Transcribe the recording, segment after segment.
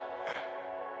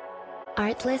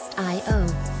Artlist.io.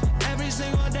 Every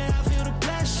single day I feel the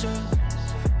pressure.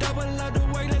 Double up the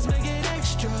work, let's make it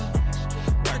extra.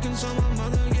 Working so my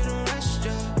mother get a rest,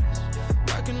 yeah.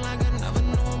 Working like I never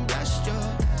know I'm blessed,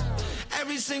 yeah.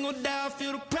 Every single day I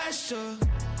feel the pressure.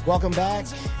 Welcome back.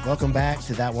 Welcome back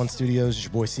to That One Studios. It's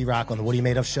your boy C-Rock on the What Are You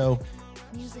Made Of show.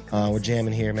 We're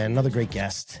jamming here, man. Another great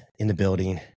guest in the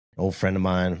building. An old friend of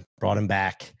mine. Brought him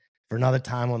back for another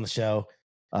time on the show.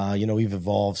 We've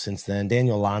evolved since then.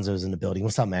 Daniel Alonzo is in the building.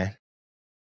 What's up, man?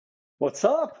 What's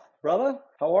up, brother?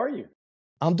 How are you?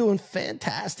 I'm doing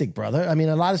fantastic, brother. I mean,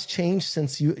 a lot has changed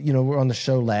since you were on the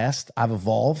show last. I've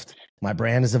evolved. My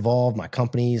brand has evolved, my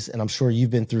companies, and I'm sure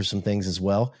you've been through some things as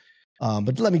well.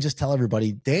 But let me just tell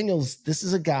everybody, this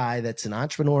is a guy that's an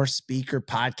entrepreneur, speaker,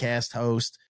 podcast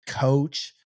host,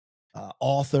 coach,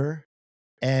 author,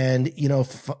 and,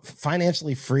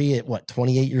 financially free at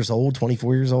 28 years old,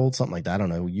 24 years old, something like that. I don't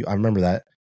know. I remember that.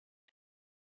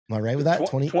 Am I right with that?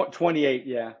 28,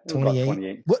 yeah.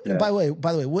 28. What, yeah. By the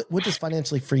way, what does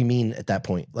financially free mean at that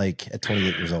point, like at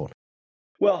 28 years old?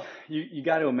 Well, you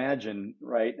got to imagine,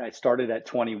 right? I started at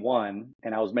 21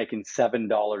 and I was making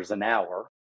 $7 an hour.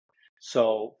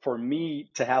 So for me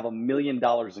to have $1 million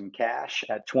in cash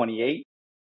at 28,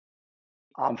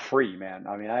 I'm free, man.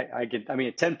 I mean,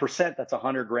 at 10%, that's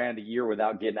 $100,000 a year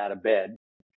without getting out of bed.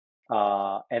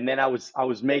 And then I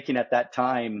was making at that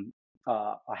time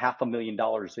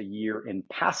 $500,000 a year in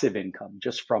passive income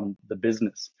just from the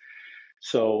business.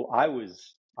 So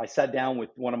I sat down with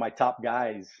one of my top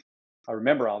guys. I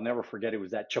remember, I'll never forget, it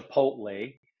was at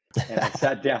Chipotle, and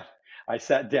I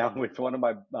sat down with one of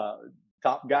my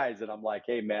top guys, and I'm like,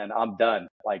 hey man, I'm done.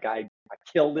 Like I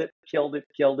killed it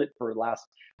for the last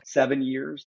 7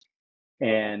 years.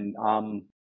 And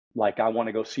like, I want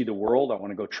to go see the world. I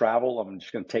want to go travel. I'm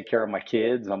just going to take care of my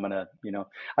kids. I'm going to,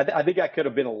 I think I could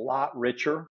have been a lot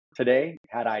richer today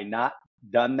had I not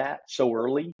done that so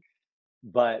early.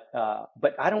 But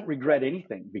I don't regret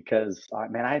anything because, I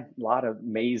had a lot of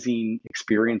amazing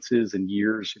experiences and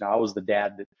years. I was the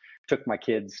dad that took my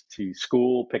kids to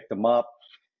school, picked them up.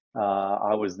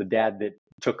 I was the dad that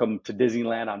took them to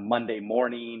Disneyland on Monday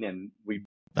morning, and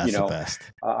That's the best.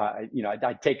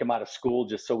 I'd take them out of school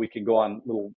just so we could go on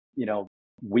little,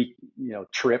 week,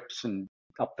 trips and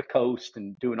up the coast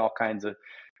and doing all kinds of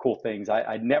cool things.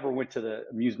 I never went to the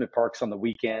amusement parks on the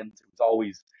weekends. It was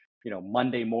always,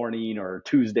 Monday morning or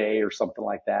Tuesday or something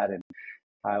like that. And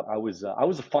I was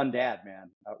a fun dad,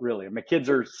 man. Really. My kids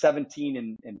are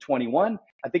 17 and 21.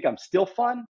 I think I'm still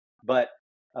fun, but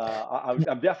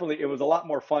I'm definitely, it was a lot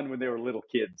more fun when they were little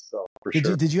kids. So for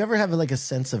sure. Did you ever have like a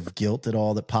sense of guilt at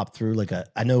all that popped through?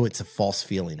 I know it's a false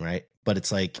feeling, right? But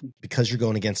it's like, because you're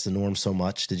going against the norm so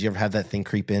much, did you ever have that thing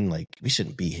creep in? Like, we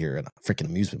shouldn't be here at a freaking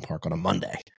amusement park on a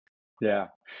Monday. Yeah.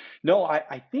 No,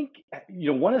 I think,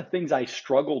 one of the things I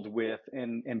struggled with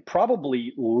and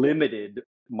probably limited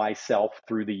myself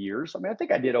through the years. I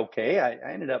think I did okay.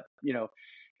 I ended up,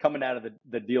 coming out of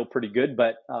the deal pretty good,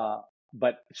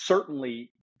 but certainly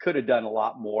could have done a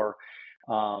lot more.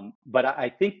 But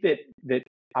I think that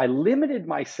I limited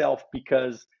myself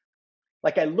because,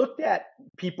 like, I looked at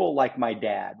people like my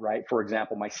dad, right? For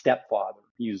example, my stepfather,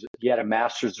 he had a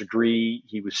master's degree.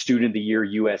 He was student of the year,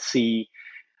 USC,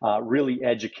 really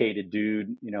educated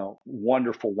dude,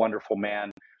 wonderful, wonderful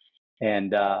man.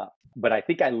 And, but I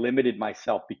think I limited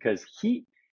myself because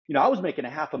I was making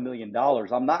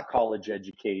 $500,000. I'm not college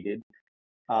educated.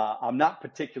 I'm not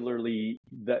particularly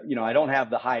I don't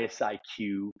have the highest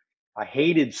IQ. I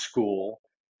hated school,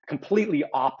 completely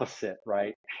opposite,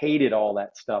 right? Hated all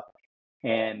that stuff.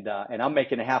 And I'm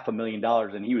making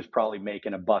 $500,000 and he was probably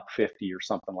making $150 or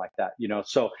something like that,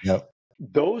 So yep.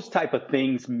 Those type of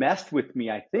things messed with me,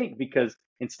 I think, because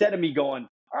instead of me going,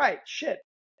 all right, shit,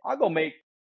 I'll go make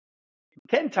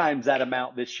 10 times that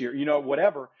amount this year,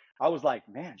 whatever. I was like,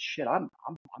 man, shit, I'm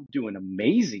doing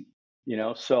amazing,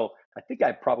 So I think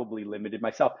I probably limited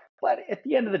myself. But at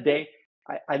the end of the day,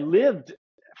 I lived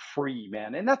free,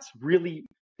 man. And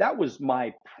that was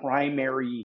my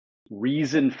primary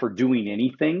reason for doing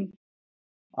anything.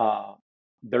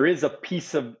 There is a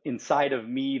piece of inside of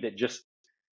me that just,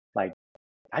 like,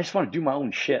 I just want to do my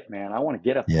own shit, man. I want to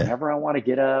get up whenever I want to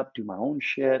get up, do my own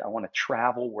shit. I want to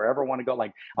travel wherever I want to go.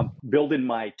 Like, I'm building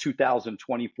my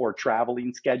 2024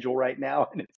 traveling schedule right now.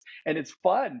 And it's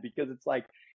fun because it's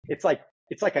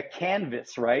like a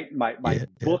canvas, right? My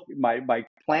book, my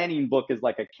planning book is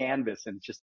like a canvas, and it's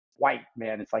just white,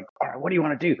 man. It's like, all right, what do you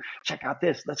want to do? Check out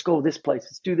this. Let's go this place.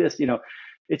 Let's do this.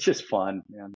 It's just fun,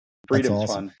 man. Freedom's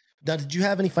awesome. Fun. Now, did you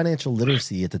have any financial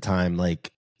literacy at the time? Like,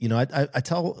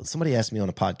 somebody asked me on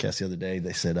a podcast the other day,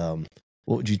 they said,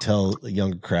 what would you tell a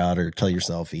younger crowd or tell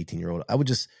yourself, 18-year-old?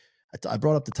 I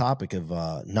brought up the topic of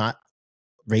not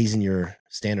raising your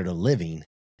standard of living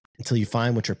until you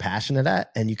find what you're passionate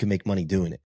at and you can make money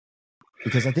doing it.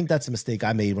 Because I think that's a mistake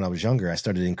I made when I was younger. I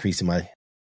started increasing my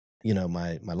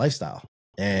lifestyle,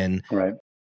 and Right.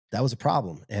 that was a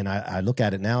problem. And I look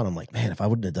at it now and I'm like, man, if I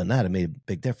wouldn't have done that, it made a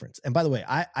big difference. And by the way,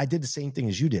 I did the same thing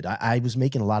as you did. I was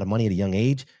making a lot of money at a young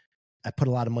age. I put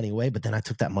a lot of money away, but then I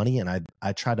took that money and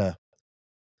I try to,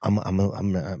 I'm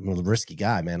a risky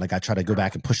guy, man. Like I try to go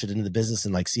back and push it into the business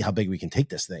and like see how big we can take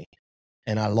this thing.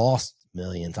 And I lost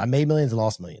millions. I made millions and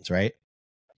lost millions, right?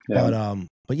 Yeah.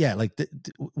 But yeah, like,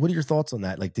 what are your thoughts on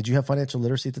that? Like, did you have financial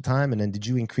literacy at the time, and then did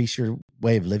you increase your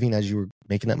way of living as you were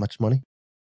making that much money?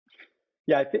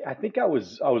 Yeah, I think I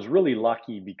was really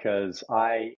lucky because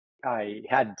I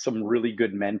had some really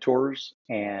good mentors,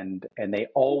 and they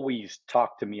always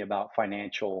talked to me about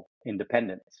financial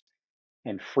independence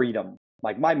and freedom.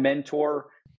 Like my mentor,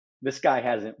 this guy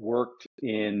hasn't worked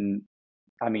in,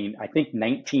 I mean, I think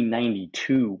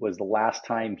 1992 was the last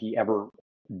time he ever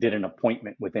did an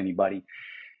appointment with anybody.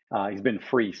 He's been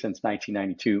free since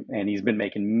 1992, and he's been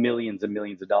making millions and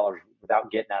millions of dollars without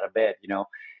getting out of bed, you know.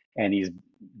 And he's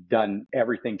done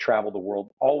everything, traveled the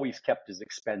world, always kept his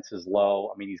expenses low.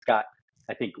 I mean, he's got,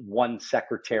 I think, one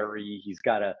secretary. He's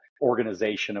got an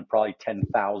organization of probably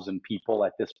 10,000 people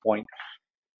at this point.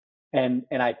 And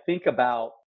I think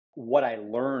about what I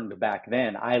learned back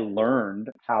then. I learned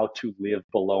how to live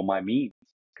below my means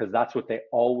because that's what they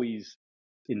always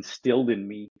instilled in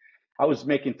me. I was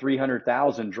making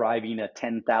 $300,000 driving a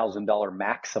 $10,000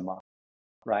 Maxima,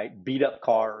 right? Beat up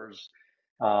cars.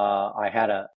 I had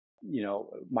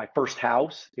my first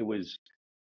house, it was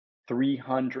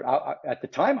 300. At the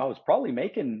time, I was probably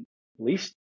making at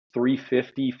least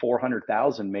 350,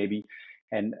 400,000 maybe.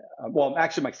 And well,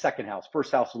 actually my second house,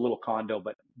 first house was a little condo,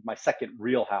 but my second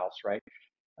real house, right?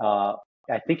 I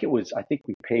think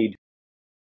we paid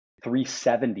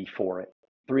 370 for it,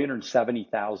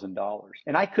 $370,000.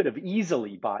 And I could have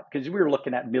easily bought, because we were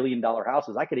looking at $1 million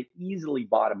houses, I could have easily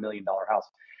bought $1 million house.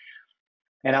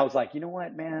 And I was like, you know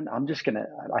what, man,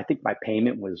 I think my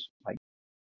payment was like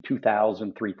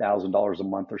 $2,000, $3,000 a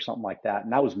month or something like that.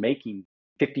 And I was making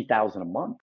 $50,000 a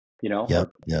month, or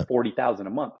 $40,000 a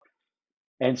month.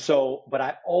 And so, but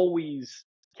I always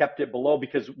kept it below,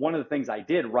 because one of the things I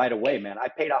did right away, man, I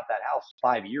paid off that house.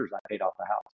 5 years I paid off the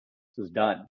house. It was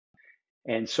done.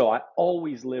 And so I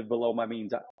always lived below my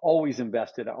means. I always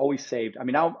invested. I always saved. I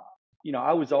mean, I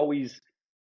was always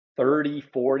 30,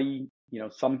 40,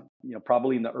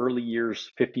 probably in the early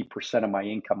years, 50% of my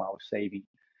income I was saving.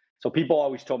 So people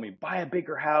always told me, buy a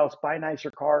bigger house, buy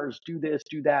nicer cars, do this,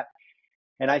 do that.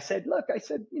 And I said, look,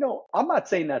 I'm not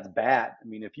saying that's bad. I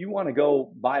mean, if you want to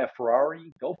go buy a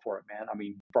Ferrari, go for it, man. I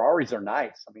mean, Ferraris are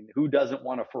nice. I mean, who doesn't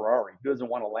want a Ferrari? Who doesn't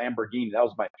want a Lamborghini? That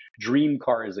was my dream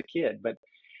car as a kid. But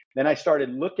then I started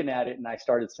looking at it and I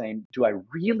started saying, do I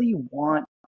really want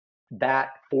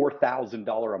that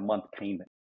 $4,000 a month payment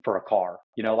for a car?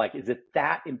 Is it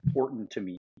that important to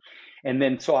me? And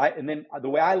then the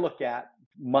way I look at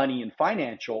money and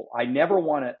financial, I never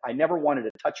wanted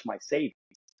to touch my savings.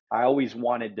 I always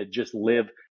wanted to just live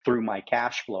through my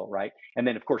cash flow, right? And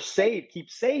then of course keep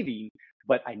saving,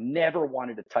 but I never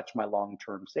wanted to touch my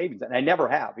long-term savings. And I never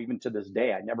have, even to this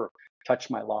day. I never touched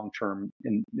my long-term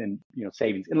in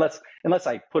savings unless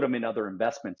I put them in other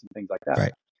investments and things like that.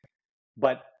 Right.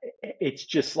 But it's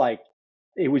just like,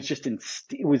 it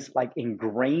was like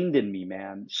ingrained in me,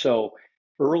 man. So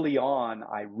early on,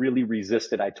 I really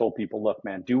resisted. I told people, look,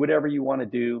 man, do whatever you want to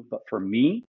do. But for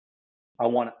me, I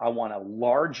want a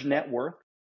large net worth.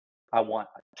 I want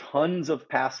tons of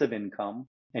passive income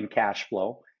and cash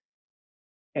flow.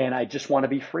 And I just want to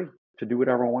be free to do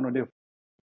whatever I want to do.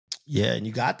 Yeah. And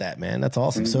you got that, man. That's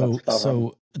awesome.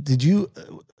 So did you,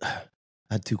 I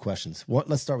had two questions.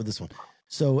 Let's start with this one.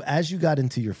 So as you got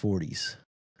into your 40s,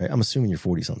 right? I'm assuming you're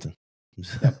 40 something.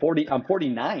 Yeah, I'm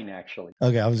 49 actually.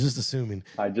 Okay, I was just assuming.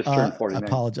 I just turned 49. I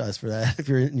apologize for that if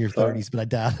you're in your 30s, but I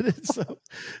doubted it.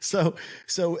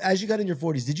 So as you got in your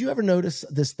 40s, did you ever notice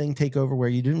this thing take over where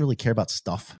you didn't really care about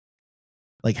stuff,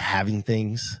 like having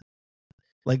things?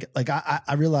 Like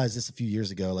I realized this a few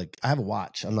years ago. Like I have a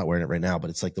watch. I'm not wearing it right now, but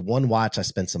it's like the one watch I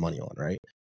spent some money on, right?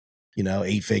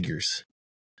 8 figures.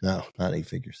 No, not 8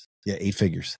 figures. Yeah, 8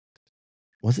 figigures.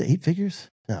 Was it 8 figures?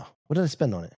 No. What did I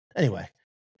spend on it? Anyway.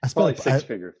 I spent probably 6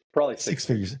 figures. Probably six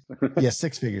figures. Yeah,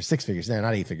 6 figures. 6 figures. No,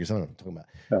 not 8 figures. I don't know what I'm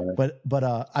talking about. But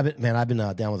I've been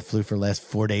down with the flu for the last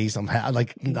 4 days. I'm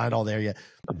like not all there yet.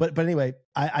 But anyway,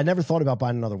 I never thought about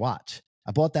buying another watch.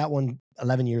 I bought that one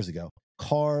 11 years ago.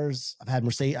 Cars, I've had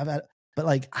Mercedes, but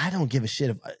like I don't give a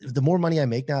shit. The more money I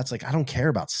make now, it's like I don't care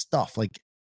about stuff, like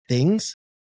things.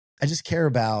 I just care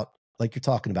about like you're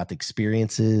talking about the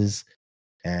experiences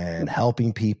and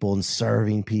helping people and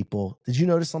serving people. Did you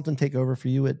notice something take over for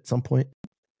you at some point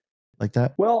like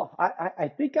that? Well, I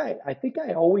think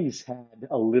I always had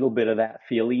a little bit of that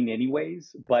feeling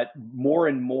anyways, but more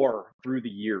and more through the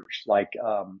years. Like,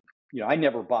 I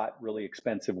never bought really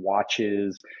expensive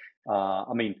watches.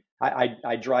 I mean,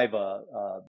 I drive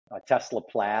a Tesla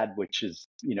Plaid, which is,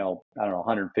 I don't know,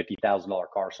 $150,000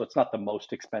 car. So it's not the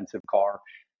most expensive car,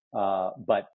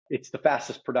 but it's the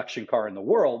fastest production car in the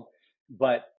world.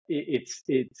 But it's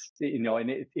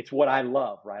what I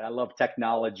love, right? I love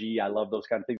technology. I love those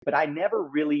kind of things, but I never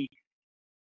really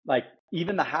like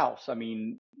even the house. I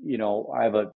mean,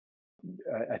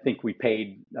 I think we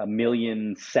paid $1.7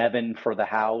 million for the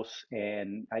house,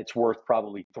 and it's worth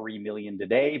probably $3 million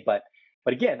today. But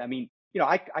again, I mean,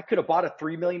 I could have bought a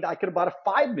 $3 million, I could have bought a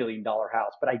 $5 million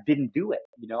house, but I didn't do it.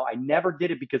 I never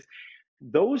did it because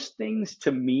those things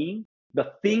to me,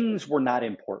 the things were not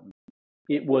important.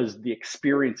 It was the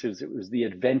experiences. It was the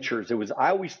adventures.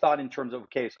 I always thought in terms of,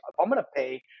 okay, so if I'm going to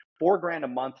pay $4,000 a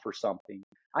month for something,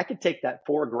 I could take that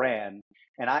 $4,000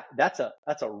 and that's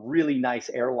a really nice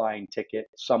airline ticket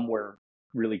somewhere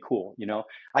really cool.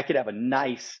 I could have a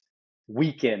nice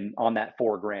weekend on that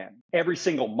 $4,000 every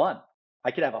single month.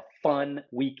 I could have a fun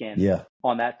weekend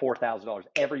on that $4,000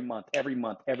 every month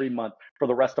for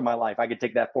the rest of my life. I could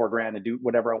take that $4,000 and do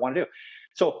whatever I want to do.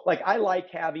 So like, I like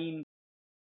having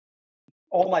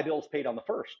all my bills paid on the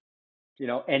first,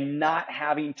 and not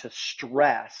having to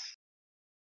stress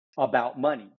about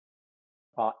money.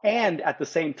 And at the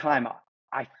same time,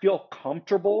 I feel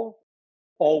comfortable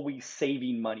always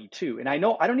saving money too. And I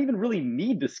know I don't even really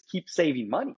need to keep saving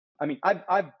money. I mean,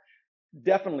 I've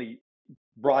definitely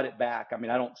brought it back. I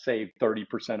mean, I don't save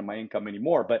 30% of my income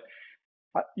anymore, but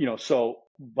I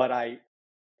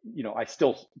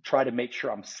still try to make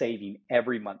sure I'm saving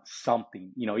every month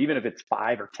something, even if it's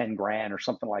 5 or 10 grand or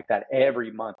something like that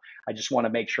every month. I just want to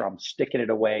make sure I'm sticking it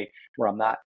away where I'm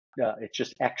not, it's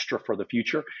just extra for the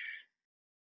future.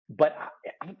 But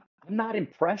I'm not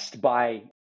impressed by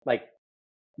like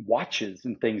watches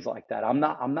and things like that. I'm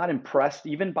not impressed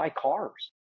even by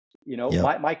cars.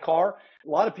 My car, a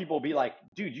lot of people will be like,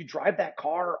 dude, you drive that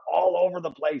car all over the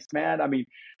place, man. I mean,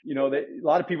 a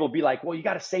lot of people will be like, well, you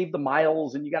got to save the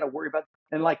miles and you got to worry about,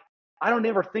 and like, I don't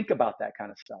ever think about that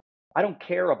kind of stuff. I don't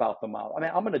care about the miles. I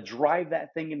mean, I'm going to drive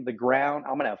that thing into the ground.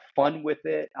 I'm going to have fun with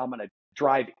it. I'm going to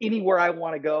drive anywhere I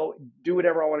want to go, do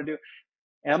whatever I want to do.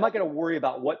 And I'm not going to worry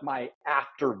about what my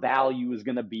after value is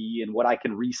going to be and what I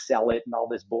can resell it and all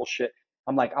this bullshit.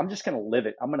 I'm like, I'm just going to live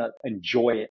it. I'm going to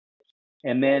enjoy it.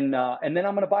 And then I'm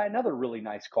going to buy another really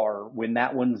nice car when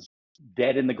that one's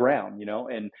dead in the ground,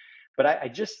 but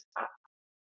I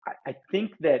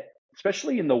think that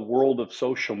especially in the world of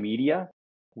social media,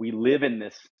 we live in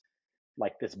this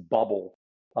bubble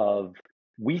of,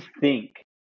 we think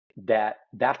that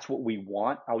that's what we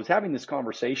want. I was having this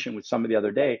conversation with somebody the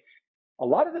other day. A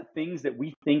lot of the things that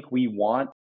we think we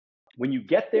want, when you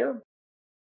get there,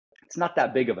 it's not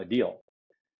that big of a deal.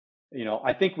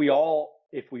 I think we all,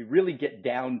 if we really get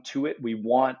down to it, we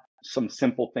want some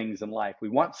simple things in life. We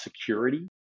want security.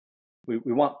 We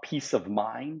want peace of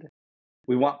mind.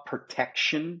 We want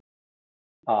protection.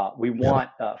 We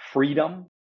want freedom.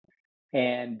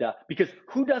 And because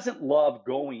who doesn't love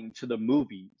going to the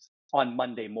movies on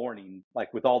Monday morning,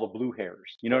 like with all the blue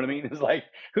hairs? You know what I mean? It's like,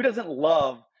 who doesn't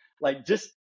love, like,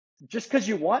 just because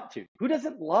you want to? Who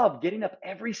doesn't love getting up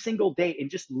every single day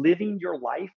and just living your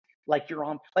life like you're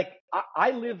on, like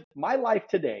I live my life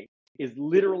today is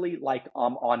literally like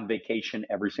I'm on vacation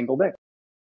every single day.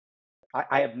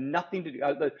 I have nothing to do.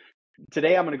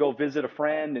 Today I'm going to go visit a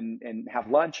friend and have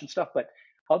lunch and stuff. But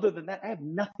other than that, I have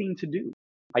nothing to do.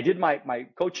 I did my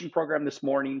coaching program this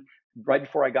morning right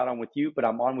before I got on with you, but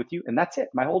I'm on with you. And that's it.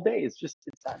 My whole day is just,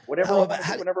 it's done. Whatever.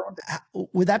 Whenever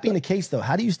with that being the case though,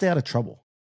 how do you stay out of trouble?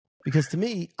 Because to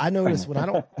me, I notice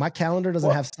when my calendar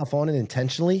doesn't have stuff on it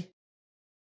intentionally.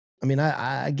 I mean,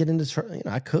 I get into,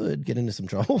 I could get into some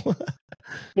trouble.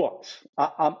 Books.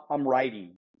 I'm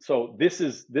writing. So this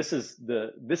is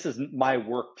my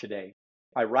work today.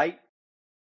 I write.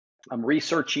 I'm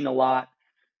researching a lot.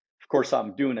 Of course,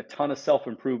 I'm doing a ton of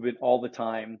self-improvement all the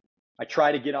time. I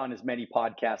try to get on as many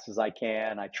podcasts as I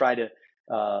can. I try to,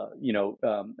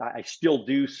 I still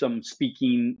do some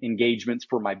speaking engagements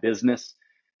for my business.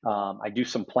 I do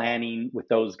some planning with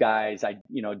those guys. I,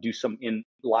 do some in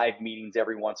live meetings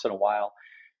every once in a while.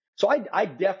 So I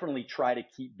definitely try to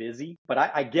keep busy, but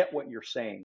I get what you're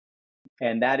saying.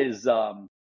 And that is,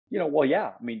 well,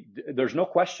 yeah, I mean, there's no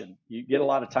question. You get a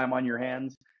lot of time on your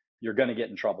hands, you're going to get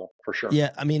in trouble for sure.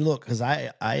 Yeah. I mean, look, cause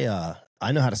I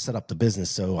know how to set up the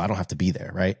business so I don't have to be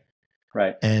there. Right.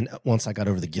 Right. And once I got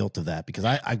over the guilt of that, because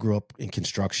I grew up in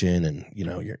construction and,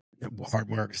 you're hard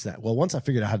work is that. Well, once I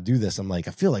figured out how to do this, I'm like,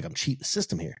 I feel like I'm cheating the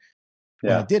system here.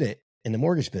 When I did it in the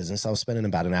mortgage business, I was spending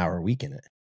about an hour a week in it.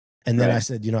 And then I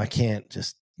said, I can't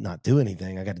just not do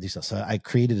anything. I got to do something. So I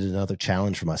created another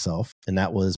challenge for myself. And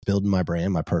that was building my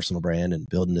brand, my personal brand, and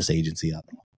building this agency up.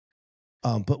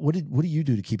 But what do you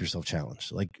do to keep yourself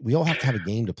challenged? Like, we all have to have a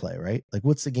game to play, right? Like,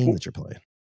 what's the game that you're playing?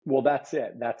 Well, that's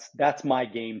it. That's my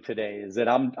game today, is that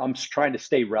I'm trying to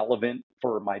stay relevant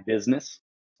for my business.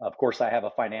 Of course, I have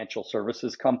a financial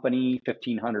services company,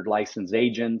 1,500 licensed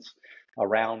agents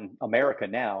around America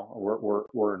now.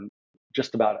 We're in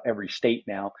just about every state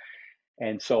now.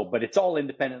 And so, but it's all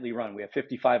independently run. We have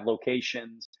 55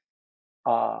 locations.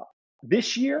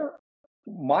 This year,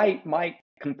 my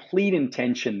complete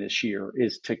intention this year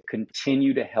is to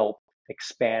continue to help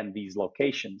expand these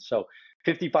locations. So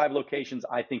 55 locations,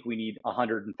 I think we need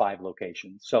 105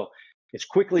 locations. So as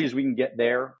quickly as we can get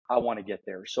there, I want to get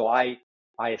there. So I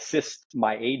assist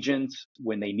my agents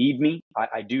when they need me.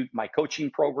 I do, my coaching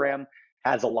program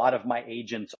has a lot of my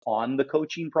agents on the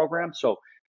coaching program. So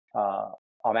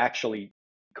I'm actually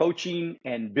coaching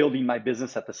and building my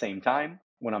business at the same time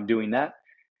when I'm doing that.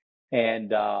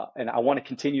 And I want to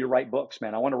continue to write books,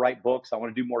 man. I want to write books. I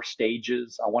want to do more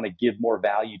stages. I want to give more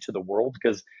value to the world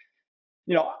because,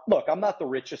 look, I'm not the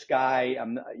richest guy.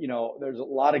 There's a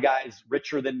lot of guys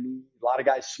richer than me, a lot of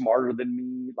guys smarter than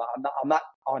me.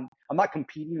 I'm not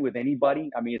competing with anybody.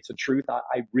 I mean, it's the truth.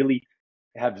 I really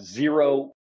have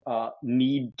zero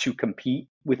need to compete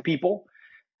with people.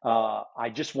 I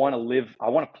just want to live. I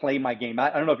want to play my game.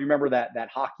 I don't know if you remember that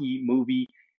hockey movie,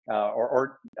 it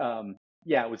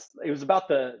was about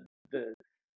the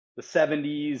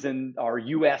 70s and our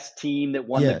U.S. team that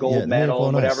won the gold medal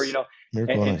and whatever,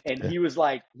 and he was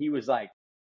like,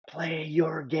 play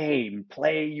your game,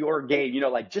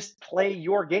 just play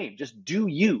your game, just do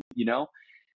you,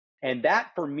 and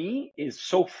that for me is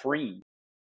so freeing.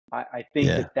 I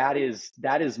think that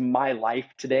is my life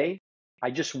today. I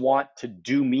just want to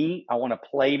do me. I want to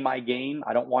play my game.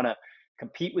 I don't want to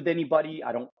compete with anybody.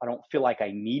 I don't feel like I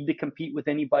need to compete with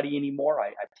anybody anymore.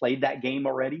 I played that game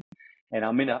already, and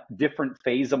I'm in a different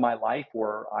phase of my life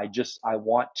where I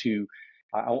want to.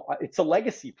 It's a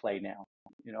legacy play now.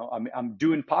 I'm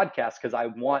doing podcasts because I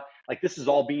want, like, this is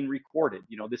all being recorded.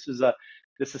 This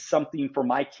is something for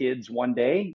my kids one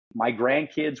day, my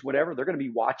grandkids, whatever. They're going to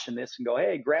be watching this and go,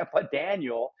 "Hey, Grandpa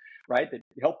Daniel, right? That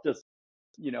helped us,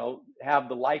 have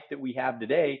the life that we have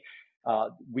today."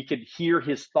 We could hear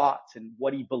his thoughts and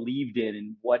what he believed in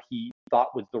and what he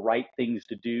thought was the right things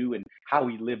to do and how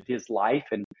he lived his life.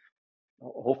 And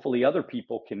hopefully other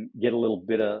people can get a little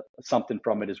bit of something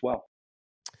from it as well.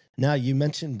 Now, you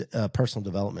mentioned personal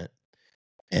development,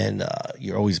 and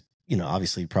you're always,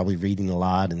 obviously probably reading a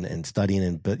lot and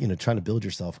studying, but trying to build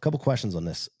yourself. A couple questions on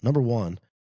this. Number one,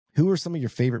 who are some of your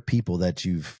favorite people that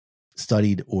you've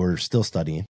studied or still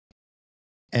studying,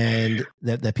 and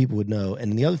that people would know?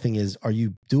 And the other thing is, are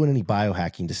you doing any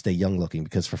biohacking to stay young looking?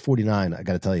 Because for 49, I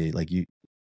got to tell you, like, you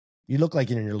look like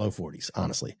you're in your low 40s,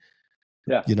 honestly.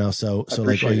 Yeah. So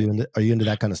like, are you into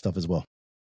that kind of stuff as well?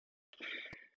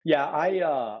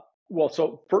 Yeah,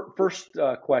 first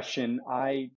question,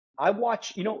 I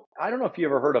watch, I don't know if you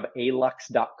ever heard of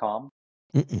alux.com.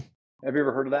 Mm-mm. Have you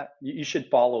ever heard of that? You should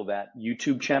follow that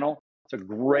YouTube channel. It's a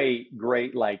great,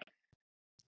 like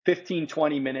 15,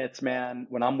 20 minutes, man.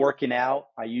 When I'm working out,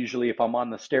 I usually, if I'm on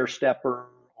the stair stepper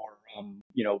or,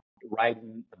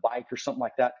 riding the bike or something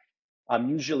like that, I'm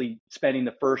usually spending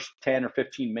the first 10 or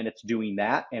 15 minutes doing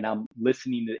that. And I'm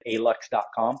listening to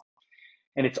alux.com.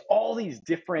 And it's all these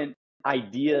different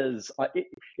ideas.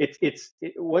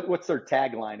 What's their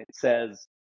tagline? It says,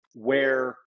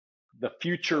 where the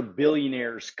future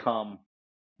billionaires come.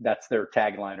 That's their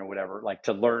tagline or whatever, like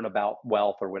to learn about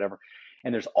wealth or whatever.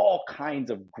 And there's all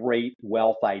kinds of great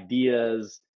wealth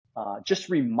ideas, just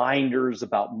reminders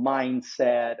about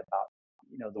mindset,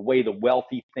 about, the way the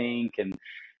wealthy think, and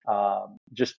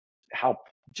just how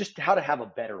to have a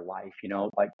better life,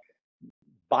 like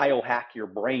biohack your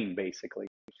brain, basically.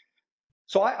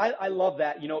 So I love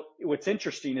that. What's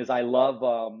interesting is I love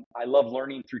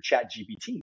learning through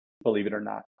ChatGPT, believe it or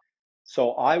not.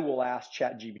 So I will ask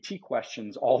ChatGPT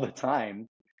questions all the time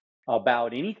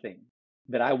about anything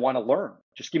that I want to learn.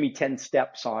 Just give me 10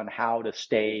 steps on how to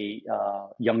stay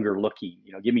younger looking.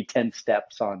 Give me 10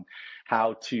 steps on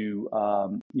how to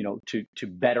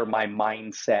better my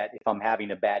mindset if I'm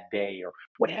having a bad day or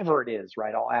whatever it is,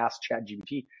 right? I'll ask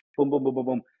ChatGPT, boom, boom, boom, boom,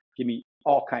 boom. Give me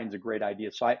all kinds of great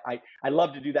ideas. So I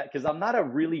love to do that because I'm not a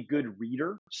really good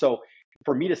reader. So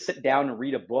for me to sit down and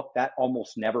read a book, that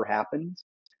almost never happens.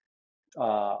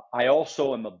 I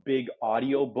also am a big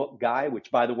audiobook guy,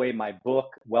 which, by the way, my book,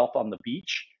 Wealth on the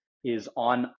Beach, is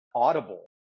on Audible.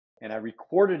 And I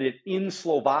recorded it in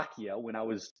Slovakia when I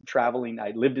was traveling.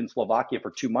 I lived in Slovakia for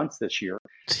 2 months this year.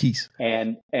 Jeez.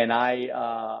 And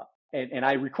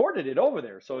I recorded it over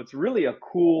there. So it's really a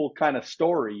cool kind of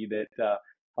story that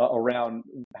around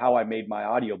how I made my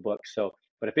audiobook. So,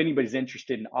 but if anybody's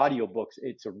interested in audiobooks,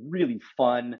 it's a really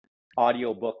fun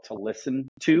audiobook to listen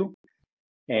to.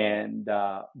 And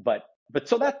but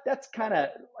so that's kind of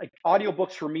like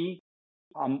audiobooks for me.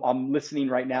 I'm listening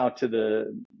right now to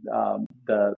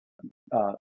the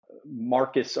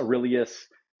Marcus Aurelius,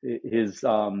 his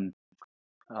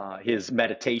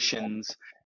meditations.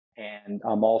 And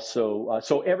I'm also,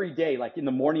 so every day, like in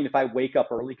the morning, if I wake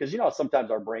up early, because, sometimes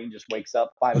our brain just wakes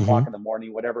up 5 o'clock in the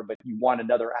morning, whatever, but you want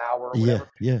another hour or whatever.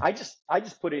 Yeah. I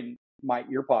just put in my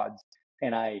ear pods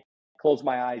and I close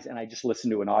my eyes and I just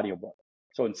listen to an audiobook.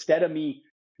 So instead of me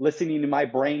listening to my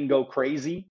brain go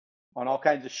crazy on all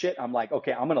kinds of shit, I'm like,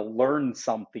 okay, I'm going to learn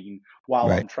something while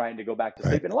I'm trying to go back to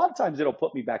sleep. And a lot of times it'll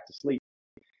put me back to sleep.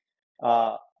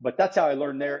 But that's how I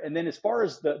learned there. And then as far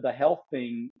as the health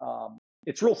thing,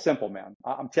 it's real simple, man.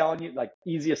 I'm telling you, like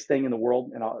easiest thing in the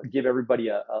world. And I'll give everybody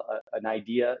an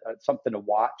idea, something to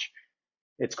watch.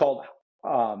 It's called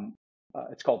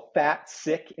Fat,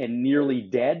 Sick, and Nearly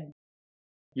Dead.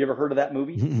 You ever heard of that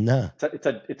movie? No.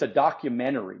 It's a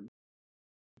documentary,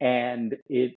 and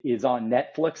it is on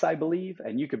Netflix, I believe,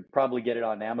 and you could probably get it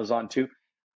on Amazon too.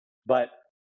 But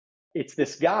it's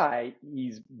this guy,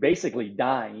 he's basically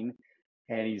dying,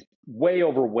 and he's way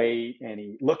overweight, and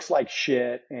he looks like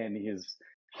shit, and he's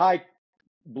high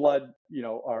blood,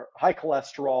 or high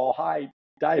cholesterol, high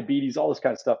diabetes, all this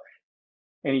kind of stuff.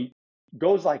 And he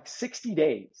goes like 60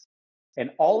 days, and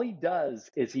all he does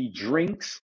is he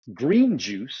drinks green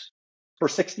juice for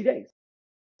 60 days,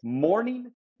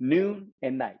 morning, noon,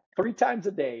 and night, 3 times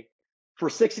a day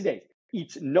for 60 days.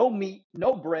 Eats no meat,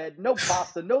 no bread, no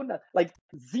pasta, like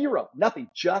zero, nothing,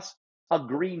 just a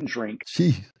green drink.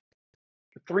 Jeez.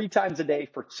 3 times a day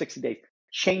for 60 days.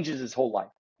 Changes his whole life.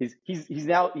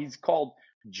 He's called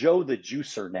Joe the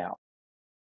Juicer now.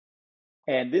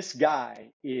 And this guy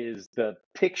is the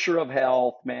picture of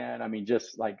health, man. I mean,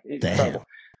 just like incredible.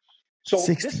 So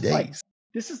 60 days.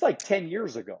 This is like 10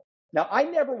 years ago. Now, I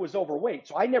never was overweight,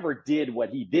 so I never did what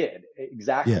he did,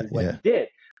 exactly what he did.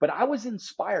 But I was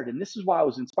inspired, and this is why I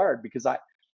was inspired, because I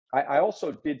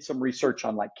also did some research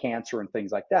on like cancer and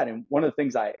things like that. And one of the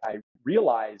things I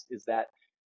realized is that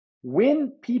when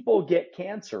people get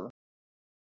cancer,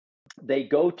 they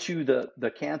go to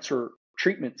the cancer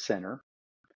treatment center,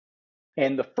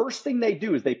 and the first thing they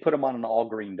do is they put them on an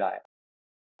all-green diet.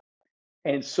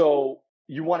 And so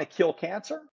you want to kill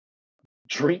cancer?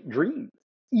 Drink greens,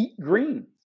 eat greens.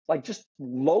 Like just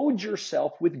load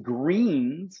yourself with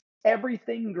greens,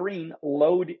 everything green,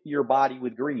 load your body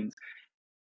with greens.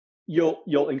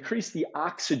 You'll increase the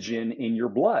oxygen in your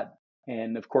blood.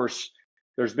 And of course,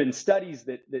 there's been studies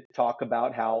that talk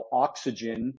about how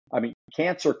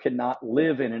cancer cannot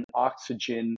live in an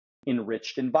oxygen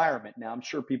enriched environment. Now, I'm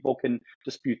sure people can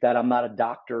dispute that. I'm not a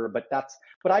doctor, but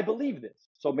I believe this.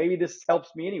 So maybe this helps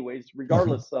me anyways,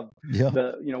 regardless of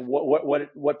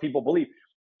what people believe.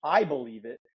 I believe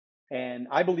it. And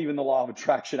I believe in the law of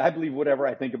attraction. I believe whatever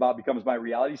I think about becomes my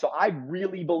reality. So I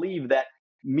really believe that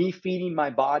me feeding my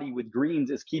body with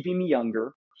greens is keeping me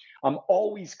younger. I'm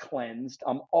always cleansed.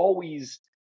 I'm always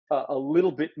a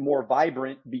little bit more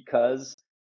vibrant because,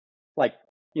 like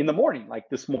in the morning, like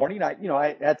this morning,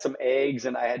 I had some eggs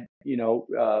and I had,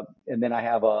 and then I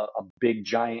have a big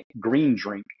giant green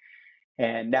drink.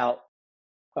 And now,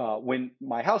 when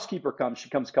my housekeeper comes, she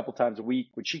comes a couple times a week.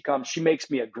 When she comes, she makes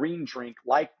me a green drink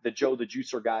like the Joe the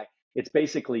Juicer guy. It's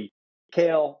basically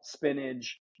kale,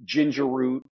 spinach, ginger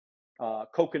root,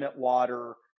 coconut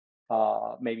water,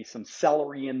 maybe some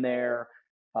celery in there,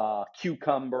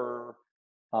 cucumber,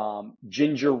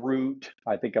 ginger root.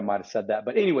 I think I might have said that,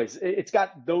 but anyways, it's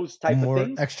got those type of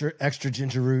things. Extra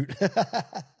ginger root.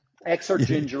 Extra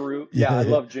ginger root. Yeah, I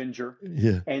love ginger.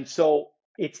 Yeah. And so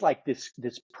it's like this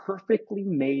perfectly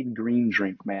made green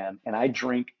drink, man. And I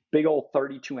drink big old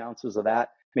 32 ounces of that,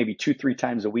 maybe 2-3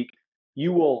 times a week.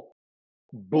 You will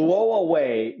blow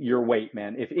away your weight,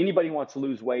 man. If anybody wants to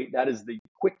lose weight, that is the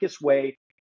quickest way.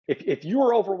 If you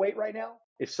are overweight right now,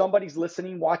 if somebody's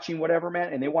listening, watching, whatever,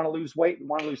 man, and they want to lose weight and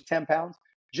want to lose 10 pounds,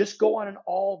 just go on an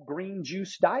all green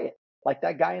juice diet like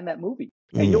that guy in that movie.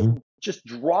 And you'll just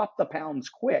drop the pounds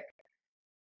quick.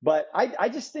 But I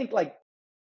just think like,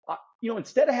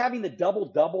 instead of having the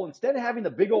double, instead of having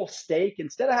the big old steak,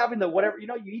 instead of having the whatever, you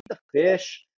eat the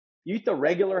fish, you eat the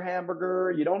regular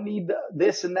hamburger, you don't need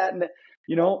this and that. And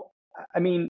I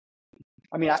mean,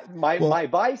 my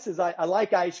vice is I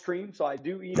like ice cream, so I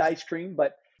do eat ice cream.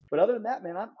 But other than that,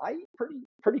 man, I eat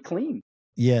pretty clean.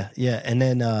 Yeah, yeah. And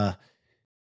then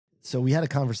so we had a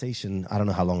conversation, I don't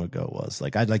know how long ago it was.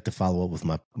 Like, I'd like to follow up with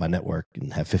my network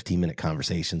and have 15-minute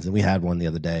conversations. And we had one the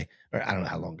other day, or I don't know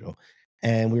how long ago.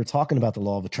 And we were talking about the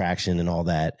law of attraction and all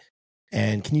that.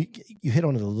 And you hit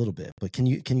on it a little bit, but can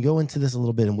you go into this a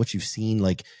little bit and what you've seen?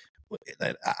 Like,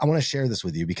 I want to share this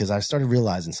with you because I started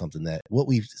realizing something, that what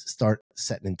we start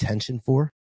setting intention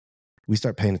for, we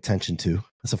start paying attention to.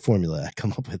 That's a formula I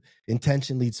come up with.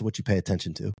 Intention leads to what you pay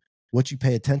attention to. What you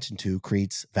pay attention to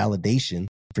creates validation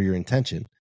for your intention,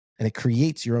 and it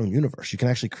creates your own universe. You can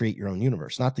actually create your own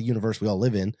universe, not the universe we all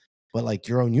live in, but like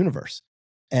your own universe.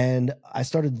 And I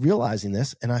started realizing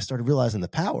this, and I started realizing the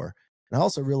power. And I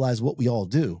also realized what we all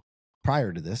do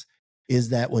prior to this is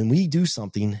that when we do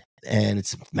something and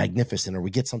it's magnificent, or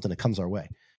we get something that comes our way,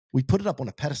 we put it up on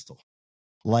a pedestal,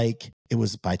 like it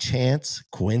was by chance,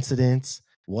 coincidence,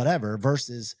 whatever,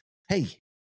 versus, hey,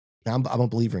 I'm a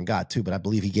believer in God too, but I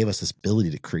believe he gave us this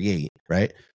ability to create,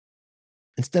 right?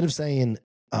 Instead of saying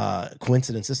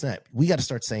coincidence, this and that, we got to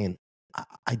start saying,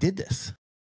 I did this.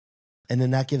 And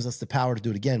then that gives us the power to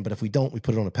do it again. But if we don't, we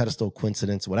put it on a pedestal,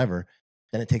 coincidence, whatever,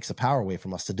 then it takes the power away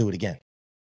from us to do it again.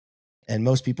 And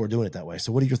most people are doing it that way.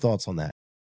 So what are your thoughts on that?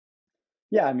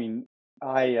 Yeah, I mean,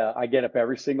 I get up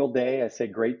every single day. I say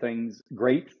great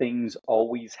things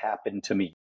always happen to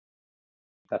me.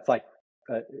 That's like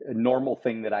a normal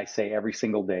thing that I say every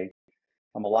single day.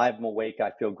 I'm alive, I'm awake,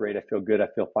 I feel great, I feel good, I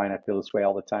feel fine, I feel this way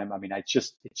all the time. I mean, it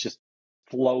just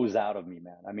flows out of me,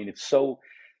 man. I mean, it's so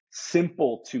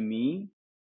simple to me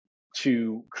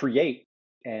to create.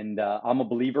 And I'm a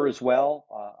believer as well.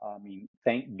 I mean,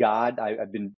 thank God.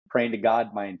 I've been praying to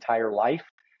God my entire life.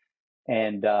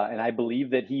 And I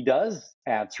believe that he does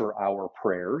answer our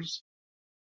prayers.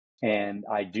 And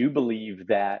I do believe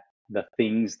that the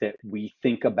things that we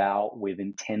think about with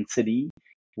intensity,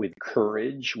 with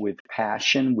courage, with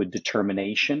passion, with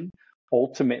determination,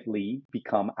 ultimately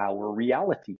become our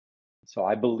reality. So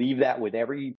I believe that with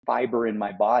every fiber in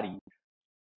my body.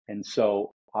 And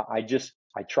so I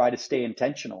try to stay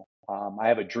intentional. I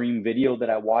have a dream video that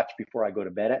I watch before I go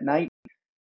to bed at night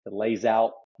that lays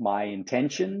out my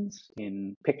intentions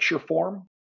in picture form.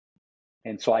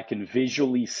 And so I can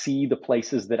visually see the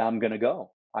places that I'm going to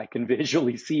go. I can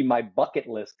visually see my bucket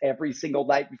list every single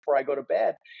night before I go to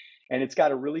bed. And it's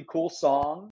got a really cool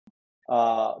song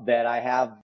that I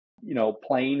have,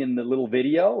 playing in the little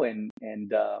video. And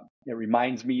it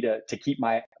reminds me to keep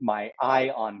my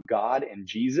eye on God and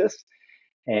Jesus.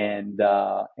 And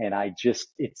I just,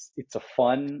 it's a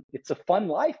fun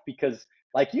life because,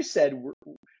 like you said,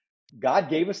 God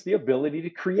gave us the ability to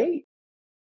create.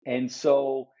 And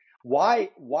so why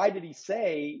did he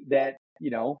say that,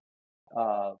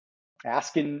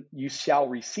 asking you shall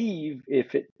receive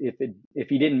if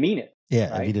he didn't mean it?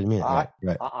 Yeah, right? if he didn't mean it,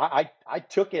 right. I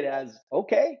took it as,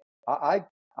 okay, I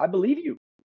believe you.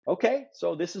 Okay,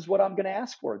 so this is what I'm going to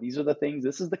ask for. These are the things,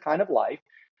 this is the kind of life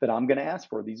that I'm going to ask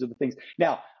for. These are the things.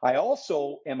 Now, I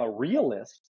also am a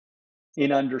realist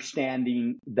in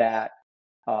understanding that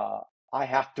I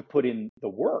have to put in the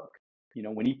work.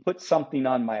 When he puts something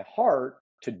on my heart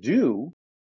to do,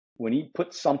 when he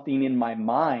puts something in my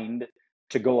mind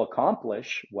to go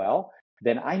accomplish, well,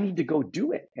 then I need to go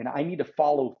do it. And I need to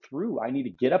follow through. I need to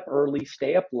get up early,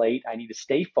 stay up late. I need to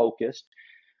stay focused.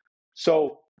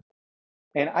 So,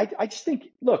 and I just think,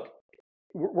 look,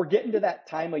 we're getting to that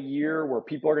time of year where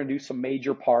people are going to do some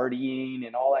major partying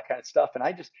and all that kind of stuff. And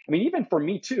I mean, even for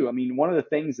me too, I mean, one of the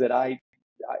things that I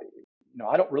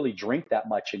don't really drink that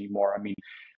much anymore. I mean,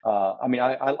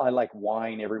 I like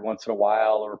wine every once in a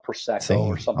while, or Prosecco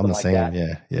or something like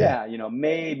that. Yeah.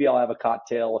 Maybe I'll have a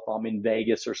cocktail if I'm in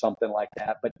Vegas or something like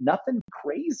that, but nothing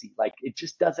crazy. Like, it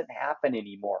just doesn't happen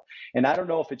anymore. And I don't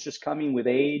know if it's just coming with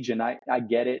age, and I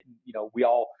get it. We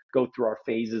all go through our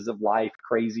phases of life,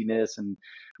 craziness and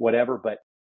whatever, but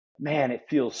man, it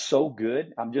feels so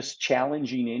good. I'm just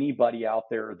challenging anybody out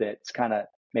there that's kind of,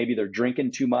 maybe they're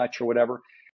drinking too much or whatever.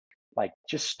 Like,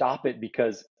 just stop it,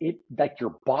 because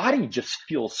your body just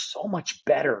feels so much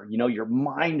better. Your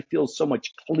mind feels so much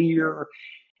clearer,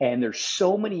 and there's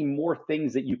so many more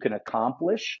things that you can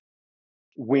accomplish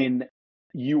when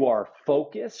you are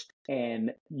focused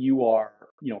and you are,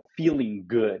 feeling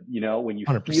good. When you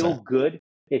 100%. feel good,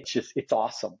 it's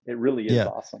awesome. It really is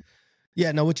awesome.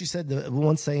 Yeah. No, what you said, the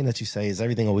one saying that you say is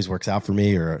everything always works out for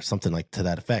me, or something like to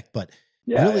that effect. But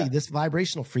really, this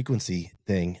vibrational frequency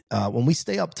thing, when we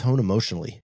stay up tone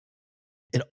emotionally,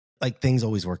 things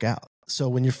always work out. So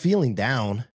when you're feeling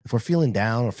down, if we're feeling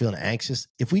down or feeling anxious,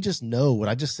 if we just know what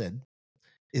I just said,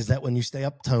 is that when you stay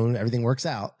up tone, everything works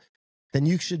out, then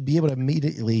you should be able to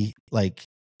immediately like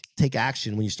take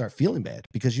action when you start feeling bad,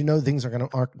 because you know things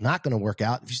are not gonna work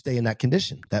out if you stay in that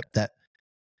condition, that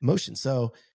emotion.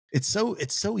 So it's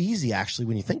so easy actually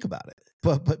when you think about it.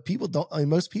 But people don't. I mean,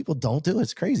 most people don't do it.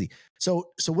 It's crazy.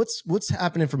 So what's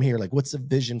happening from here? Like, what's the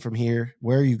vision from here?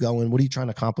 Where are you going? What are you trying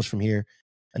to accomplish from here?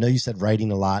 I know you said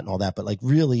writing a lot and all that, but like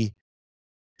really,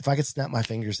 if I could snap my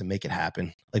fingers and make it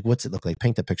happen, like what's it look like?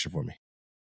 Paint that picture for me.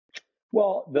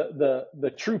 Well,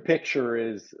 the true picture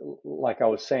is, like I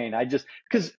was saying,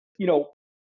 because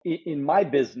in my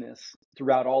business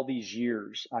throughout all these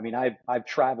years, I mean, I've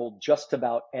traveled just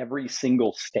about every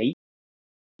single state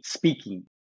speaking.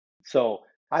 So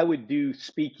I would do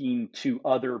speaking to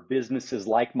other businesses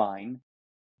like mine,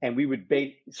 and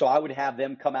so I would have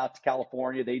them come out to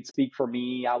California, they'd speak for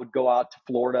me. I would go out to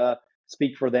Florida,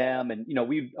 speak for them, and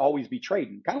we'd always be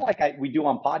trading, kind of like we do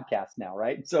on podcasts now,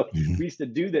 right? So we used to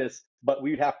do this, but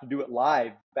we'd have to do it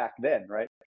live back then, right?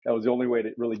 That was the only way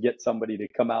to really get somebody to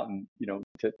come out and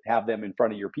to have them in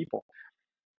front of your people.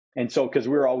 And so, because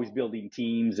we were always building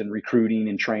teams and recruiting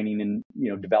and training and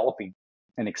developing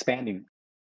and expanding.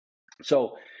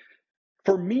 So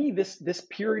for me, this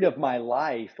period of my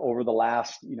life over the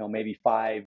last maybe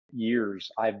 5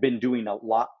 years, I've been doing a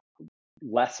lot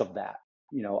less of that.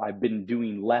 I've been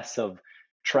doing less of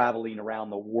traveling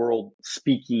around the world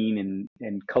speaking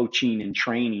and coaching and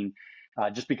training,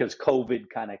 just because COVID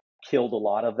kind of killed a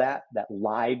lot of that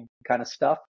live kind of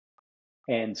stuff.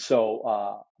 And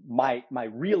so my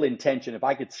real intention, if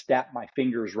I could snap my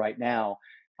fingers right now,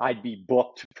 I'd be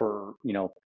booked for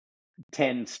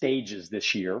 10 stages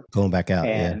this year. Going back out,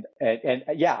 and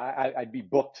I'd be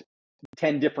booked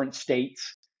 10 different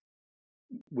states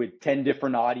with 10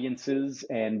 different audiences,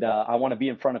 and I want to be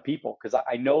in front of people because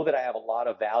I know that I have a lot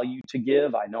of value to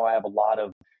give. I know I have a lot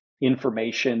of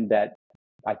information that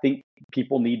I think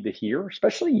people need to hear,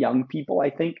 especially young people. I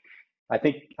think I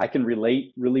can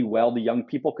relate really well to young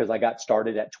people because I got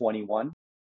started at 21,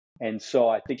 and so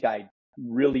I think I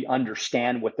really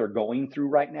understand what they're going through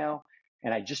right now.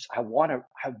 And I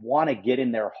want to get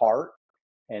in their heart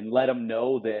and let them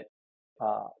know that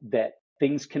that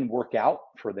things can work out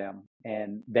for them,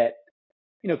 and that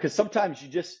because sometimes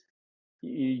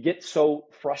you get so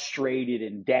frustrated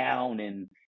and down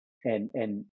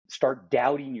and start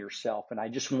doubting yourself. And I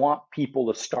just want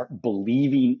people to start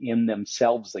believing in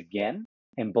themselves again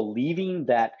and believing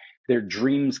that their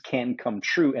dreams can come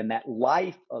true, and that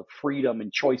life of freedom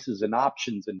and choices and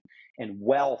options and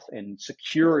wealth and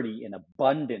security and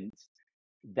abundance,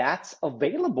 that's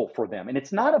available for them. And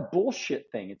it's not a bullshit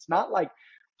thing. It's not like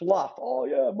fluff. Oh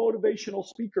yeah, motivational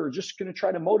speaker, just going to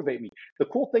try to motivate me. The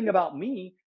cool thing about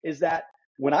me is that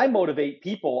when I motivate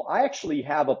people, I actually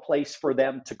have a place for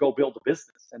them to go build a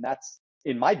business. And that's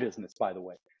in my business, by the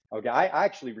way. Okay. I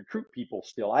actually recruit people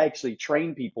still. I actually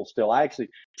train people still. I actually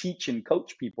teach and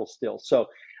coach people still. So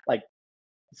like,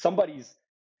 somebody's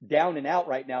down and out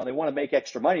right now, they want to make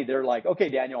extra money. They're like, okay,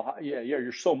 Daniel,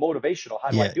 you're so motivational.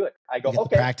 How do I do it? I go,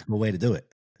 okay, practical way to do it.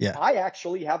 Yeah. I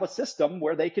actually have a system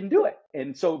where they can do it.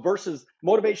 And so versus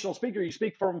motivational speaker, you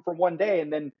speak for one day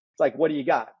and then it's like, what do you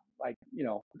got? Like,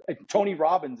 Tony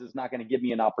Robbins is not going to give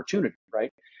me an opportunity,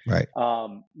 right? Right.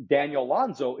 Daniel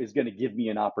Alonzo is going to give me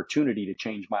an opportunity to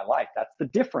change my life. That's the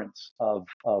difference of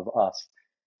us.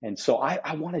 And so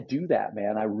I want to do that,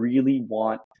 man. I really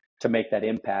want to make that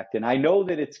impact. And I know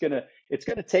that it's going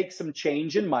to take some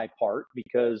change in my part,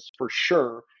 because for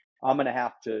sure I'm going to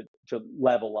have to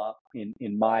level up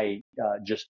in my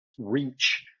just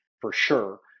reach for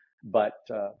sure. But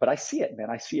I see it,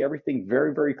 man. I see everything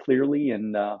very, very clearly.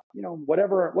 And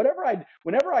whenever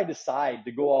I decide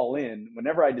to go all in,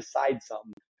 whenever I decide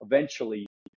something, eventually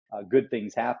good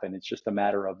things happen. It's just a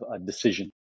matter of a decision.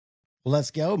 Well,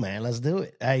 let's go, man. Let's do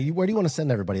it. Where do you want to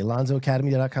send everybody?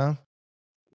 AlonzoAcademy.com?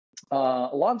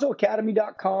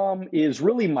 AlonzoAcademy.com is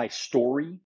really my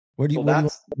story. Where do you want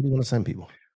to send people?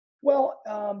 Well,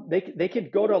 they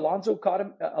could go to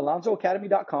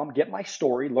AlonzoAcademy.com, get my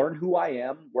story, learn who I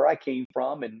am, where I came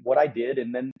from, and what I did,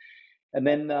 and then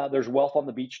there's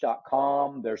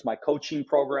wealthonthebeach.com. There's my coaching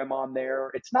program on there.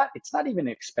 It's not even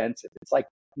expensive. It's like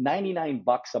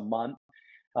 $99 a month.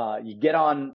 You get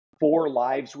on 4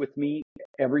 lives with me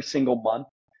every single month.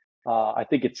 I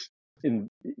think it's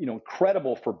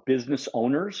incredible for business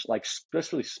owners, like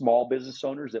especially small business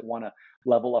owners that want to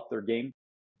level up their game.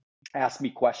 Ask me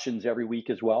questions every week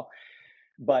as well.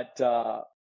 But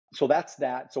so that's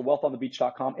that. So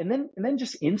wealthonthebeach.com. And then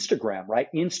just Instagram, right?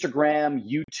 Instagram,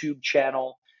 YouTube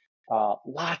channel,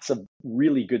 lots of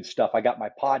really good stuff. I got my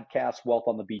podcast, Wealth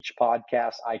on the Beach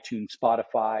podcast, iTunes,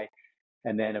 Spotify.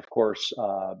 And then of course,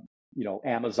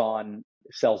 Amazon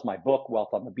sells my book, Wealth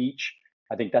on the Beach.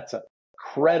 I think that's a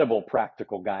credible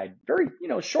practical guide. Very,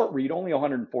 short read, only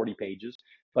 140 pages,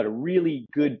 but a really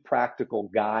good practical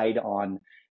guide on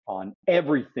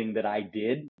everything that I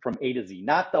did from A to Z.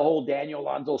 Not the whole Daniel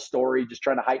Alonzo story, just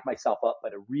trying to hype myself up,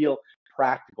 but a real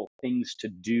practical things to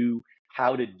do,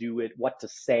 how to do it, what to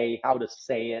say, how to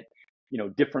say it,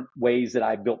 different ways that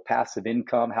I built passive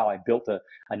income, how I built a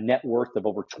net worth of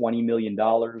over $20 million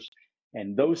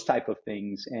and those type of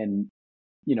things. And,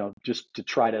 just to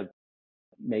try to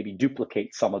maybe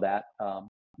duplicate some of that,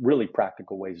 really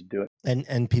practical ways to do it.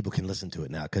 And people can listen to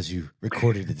it now because you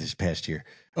recorded it this past year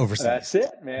overseas. That's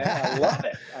it, man. I love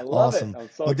it. I love awesome. it. I'm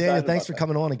so well, Daniel, excited thanks for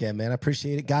coming on again, man. I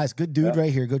appreciate it. Guys, good dude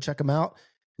right here. Go check him out.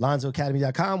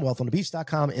 LonzoAcademy.com,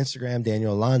 wealthonthebeach.com, Instagram,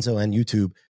 Daniel Alonzo, and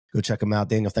YouTube. Go check him out.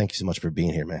 Daniel, thank you so much for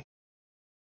being here, man.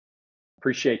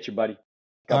 Appreciate you, buddy.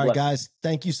 God All right, guys.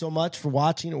 Thank you so much for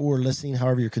watching or listening,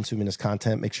 however you're consuming this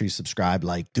content. Make sure you subscribe,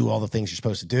 do all the things you're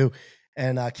supposed to do.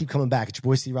 And keep coming back. It's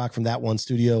your boy C-Rock from That One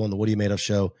Studio on the What Are You Made Of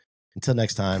show. Until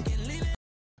next time,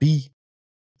 be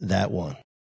that one.